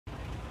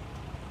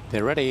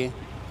They're ready.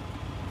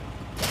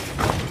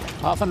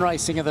 Off and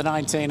racing at the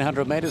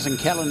 1900 metres, and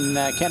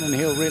Cannon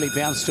Hill really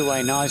bounced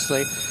away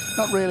nicely.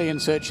 Not really in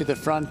search of the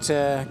front.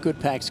 Good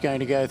Pack's going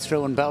to go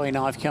through, and Bowie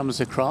Knife comes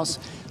across.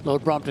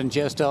 Lord Brompton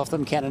just off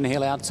them. Cannon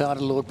Hill outside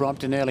of Lord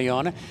Brompton early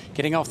on.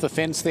 Getting off the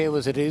fence there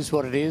was It Is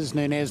What It Is.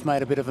 Nunez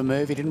made a bit of a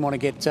move. He didn't want to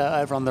get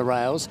over on the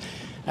rails.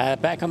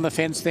 Back on the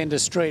fence then to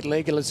Street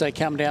Legal as they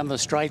come down the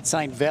straight.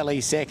 St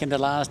Valley second to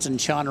last, and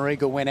China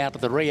Eagle went out to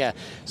the rear.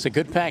 So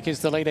Good Pack is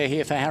the leader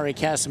here for Harry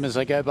Cassim as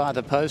they go by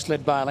the post,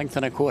 led by a length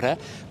and a quarter.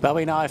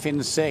 Bowie Knife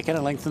in second,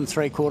 a length and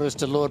 3/4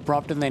 to Lord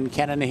Brompton, then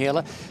Cannon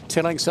Hill.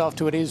 2 lengths off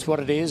to It Is What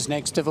It Is.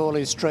 Next of all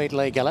is Street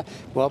Legal.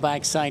 Well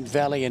back St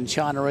Valley and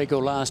China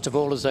Eagle last of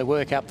all as they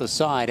work up the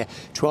side.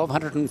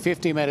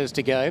 1250 metres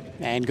to go,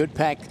 and Good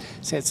Pack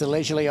sets a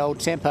leisurely old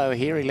tempo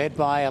here. He led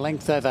by a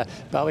length over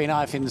Bowie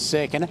Knife in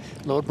second.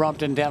 Lord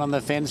Brompton down on the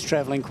fence,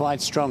 travelling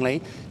quite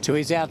strongly. To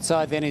his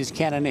outside then is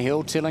Cannon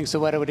Hill. 2 lengths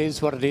away to It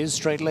Is What It Is.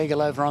 Street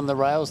Legal over on the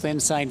rails, then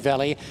St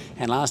Valley,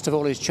 and last of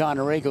all is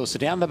China Eagle. So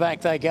down the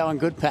back they go, and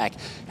Good Pack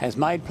has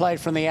made play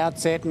from the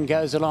outset and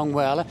goes along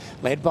well.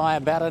 Led by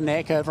about a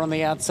neck over on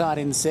the outside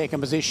in second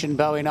position.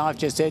 Bowie Knife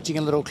just edging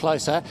a little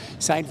closer.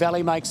 St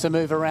Valley makes a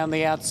move around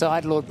the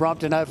outside. Lord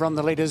Brompton over on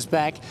the leader's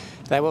back.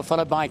 They were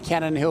followed by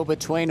Cannon Hill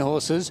between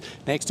horses.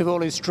 Next of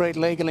all is Street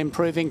Legal,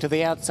 improving to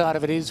the outside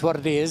of It Is What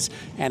It Is,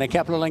 and a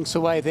couple of lengths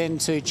away then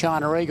to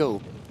China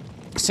Eagle.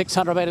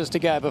 600 metres to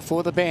go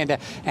before the bend,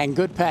 and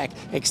Good Pack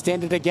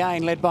extended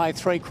again, led by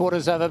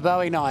 3/4 over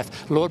Bowie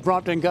Knife. Lord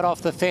Brompton got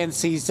off the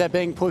fence. He's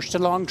being pushed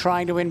along,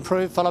 trying to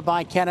improve, followed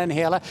by Cannon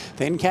Hill.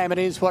 Then came It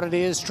Is What It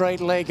Is,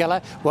 Street Legal.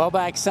 Well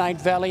back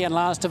St Valley, and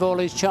last of all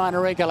is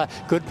China Eagle.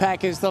 Good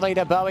Pack is the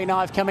leader. Bowie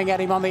Knife coming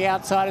at him on the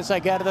outside as they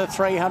go to the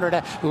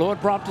 300.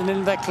 Lord Brompton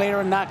into the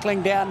clear and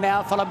knuckling down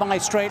now, followed by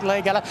Street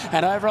Legal.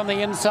 And over on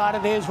the inside,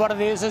 It Is What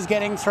It Is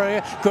getting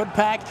through. Good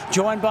Pack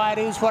joined by It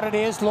Is What It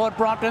Is. Lord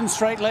Brompton,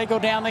 Street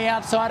Legal down the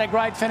outside, a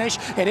great finish.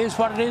 It Is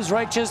What It Is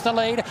reaches the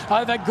lead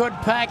over Good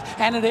Pack,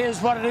 and It Is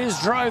What It Is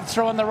drove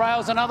through on the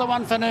rails. Another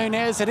one for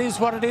Nunez. It Is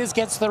What It Is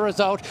gets the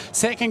result.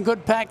 Second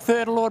Good Pack,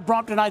 third Lord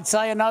Brompton, I'd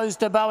say a nose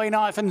to Bowie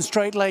Knife and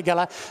Street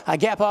Legal. A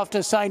gap off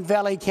to St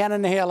Valley,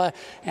 Cannon Hill,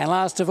 and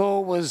last of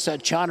all was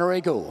China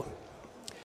Eagle.